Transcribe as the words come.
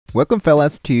Welcome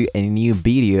fellas to a new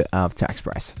video of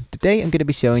TechExpress. Today I'm going to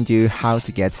be showing you how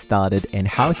to get started and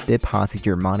how to deposit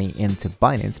your money into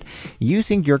Binance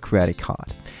using your credit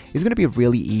card. It's going to be a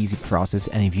really easy process,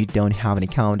 and if you don't have an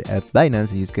account at Binance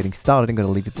and you're just getting started, I'm going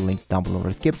to leave you the link down below in the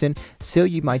description, so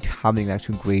you might have an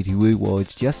actual great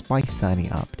rewards just by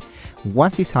signing up.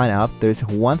 Once you sign up, there's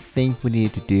one thing we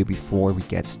need to do before we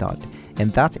get started,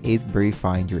 and that is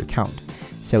verifying your account.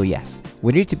 So yes,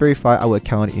 we need to verify our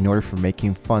account in order for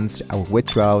making funds, our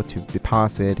withdraw, to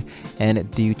deposit, and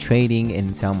do trading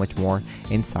and so much more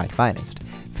inside Binance.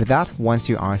 For that, once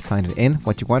you are signed in,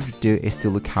 what you want to do is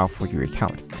to look out for your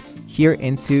account. Here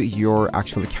into your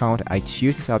actual account, I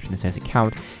choose this option that says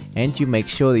account, and you make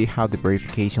sure that you have the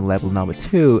verification level number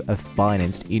 2 of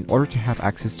Binance in order to have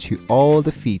access to all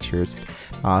the features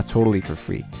totally for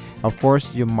free. Of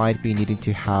course, you might be needing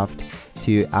to have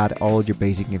to add all your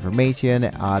basic information,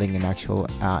 adding an actual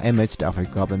image of a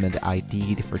government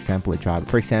ID, for example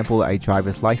a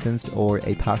driver's license or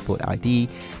a passport ID,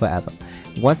 whatever.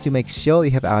 Once you make sure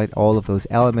you have added all of those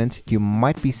elements, you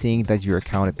might be seeing that your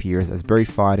account appears as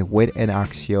verified with an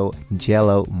actual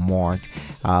yellow mark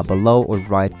below or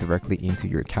right directly into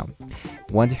your account.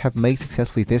 Once you have made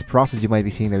successfully this process, you might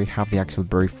be seeing that we have the actual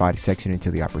verified section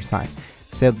into the upper side.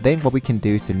 So then what we can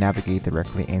do is to navigate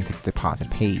directly into the deposit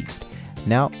page.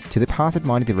 Now, to deposit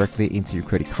money directly into your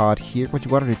credit card, here what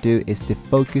you want to do is to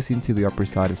focus into the upper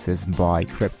side that says buy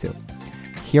crypto.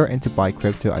 Here into buy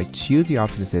crypto, I choose the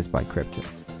option that says buy crypto.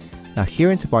 Now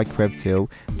here into buy crypto,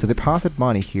 to deposit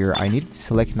money here, I need to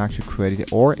select an actual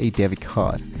credit or a debit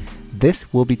card.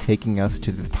 This will be taking us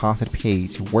to the deposit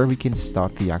page where we can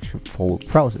start the actual full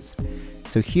process.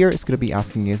 So here it's going to be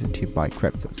asking us to buy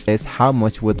cryptos. Is how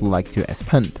much would you like to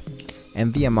spend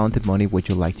and the amount of money would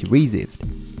you like to receive.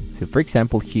 So for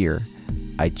example here,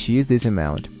 I choose this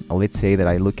amount. Let's say that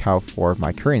I look out for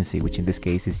my currency, which in this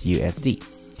case is USD.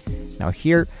 Now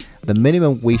here, the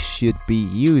minimum we should be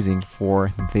using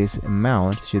for this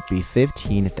amount should be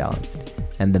 $15,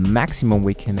 and the maximum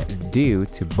we can do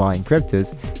to buy in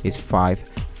cryptos is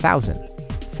 5,000.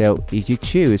 So if you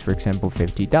choose, for example,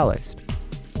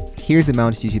 $50, here's the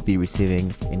amount you should be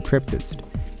receiving in cryptos,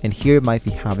 and here it might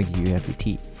be having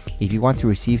USDT. If you want to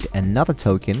receive another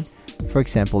token, for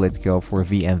example, let's go for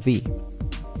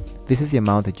VMV. This is the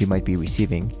amount that you might be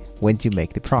receiving when you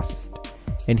make the process.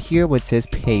 And here where it says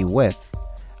pay with,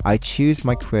 I choose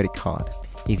my credit card.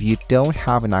 If you don't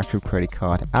have an actual credit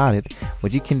card added,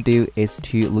 what you can do is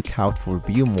to look out for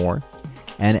view more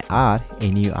and add a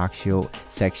new actual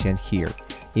section here.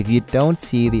 If you don't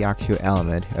see the actual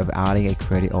element of adding a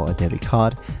credit or a debit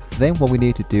card, then what we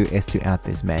need to do is to add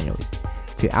this manually.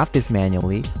 To add this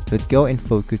manually, let's go and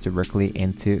focus directly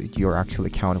into your actual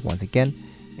account once again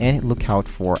and look out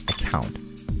for account.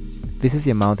 This is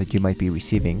the amount that you might be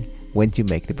receiving when you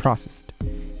make the process.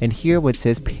 And here where it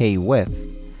says pay with,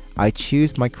 I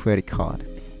choose my credit card.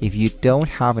 If you don't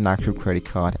have an actual credit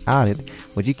card added,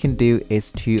 what you can do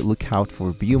is to look out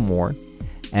for view more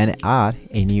and add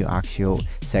a new actual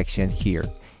section here.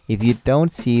 If you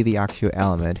don't see the actual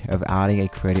element of adding a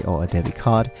credit or a debit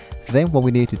card, then what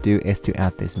we need to do is to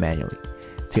add this manually.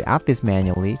 To add this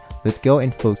manually, let's go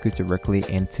and focus directly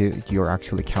into your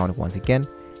actual account once again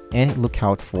and look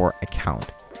out for account.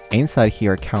 Inside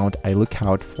here account, I look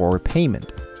out for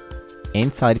payment.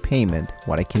 Inside payment,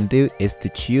 what I can do is to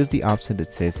choose the option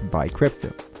that says buy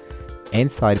crypto.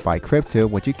 Inside buy crypto,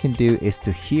 what you can do is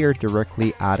to here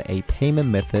directly add a payment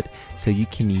method so you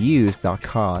can use that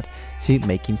card to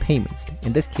making payments.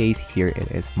 In this case here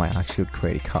it is my actual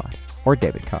credit card or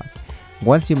debit card.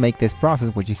 Once you make this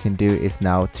process, what you can do is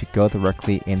now to go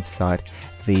directly inside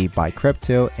the buy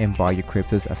crypto and buy your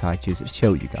cryptos as I just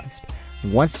showed you guys.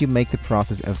 Once you make the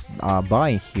process of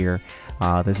buying here,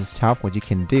 this is tough. What you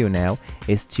can do now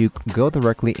is to go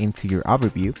directly into your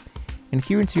overview. And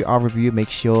here into your overview, make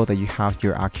sure that you have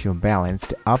your actual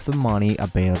balance of the money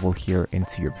available here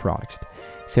into your products.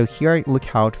 So here I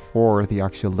look out for the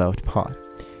actual load pod.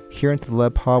 Here into the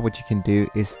load pod, what you can do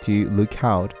is to look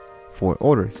out for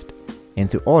orders.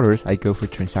 Into orders, I go for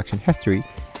transaction history,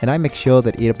 and I make sure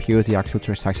that it appears the actual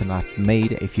transaction I've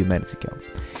made a few minutes ago.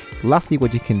 Lastly,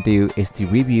 what you can do is to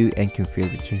review and confirm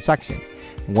the transaction.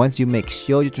 Once you make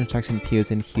sure your transaction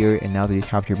appears in here and now that you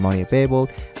have your money available,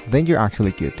 then you're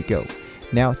actually good to go.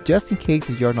 Now, just in case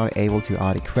that you're not able to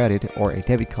add a credit or a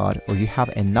debit card, or you have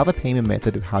another payment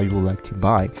method of how you would like to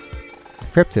buy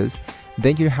cryptos,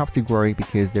 then you don't have to worry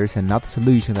because there's another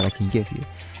solution that I can give you.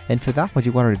 And for that, what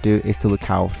you want to do is to look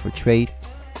out for trade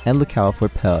and look out for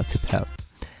peer-to-peer.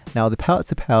 Now the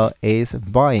peer-to-peer is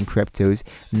buying cryptos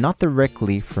not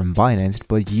directly from Binance,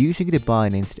 but using the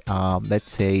Binance,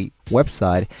 let's say,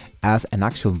 website as an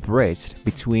actual bridge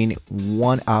between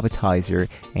one advertiser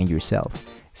and yourself.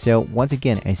 So once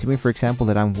again, assuming for example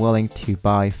that I'm willing to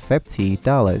buy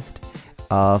 $50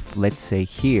 of, let's say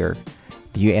here,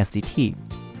 USDT.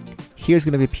 Here's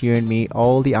going to be appearing me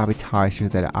all the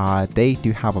advertisers that they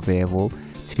do have available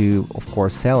to, of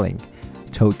course, selling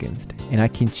tokens, and I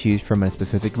can choose from a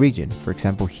specific region. For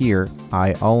example, here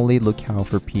I only look out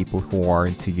for people who are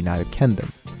into United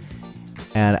Kingdom,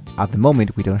 and at the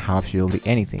moment we don't have absolutely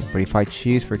anything. But if I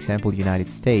choose, for example,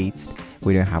 United States,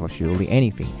 we don't have absolutely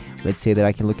anything. Let's say that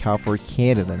I can look out for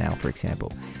Canada now, for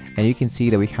example, and you can see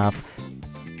that we have.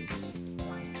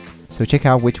 So check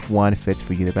out which one fits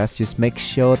for you the best. Just make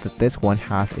sure that this one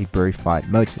has a verified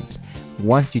merchant.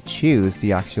 Once you choose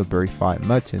the actual verified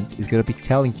merchant, it's going to be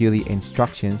telling you the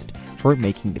instructions for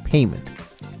making the payment.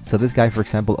 So this guy, for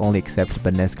example, only accepts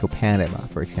Banesco Panama,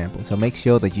 for example. So make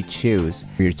sure that you choose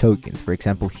your tokens. For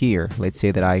example, here, let's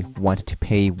say that I wanted to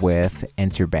pay with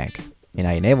Interbank, and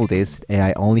I enable this, and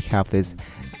I only have this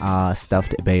stuff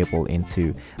available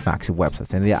into Max's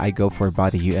websites. And then I go for buy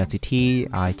the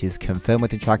USDT, I just confirm with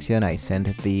the transaction, I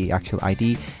send the actual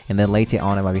ID, and then later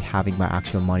on I might be having my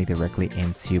actual money directly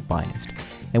into Binance.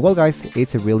 And well guys,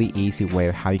 it's a really easy way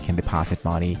of how you can deposit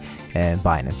money in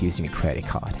Binance using a credit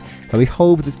card. So we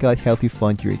hope this guide helped you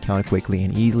fund your account quickly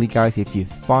and easily. Guys, if you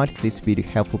found this video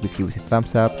helpful, please give us a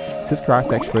thumbs up, subscribe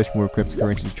to Express for more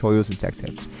cryptocurrency tutorials and tech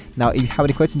tips. Now if you have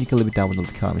any questions, you can leave it down below in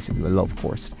the comments and we will love, of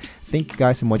course. Thank you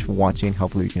guys so much for watching.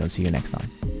 Hopefully we can see you next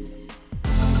time.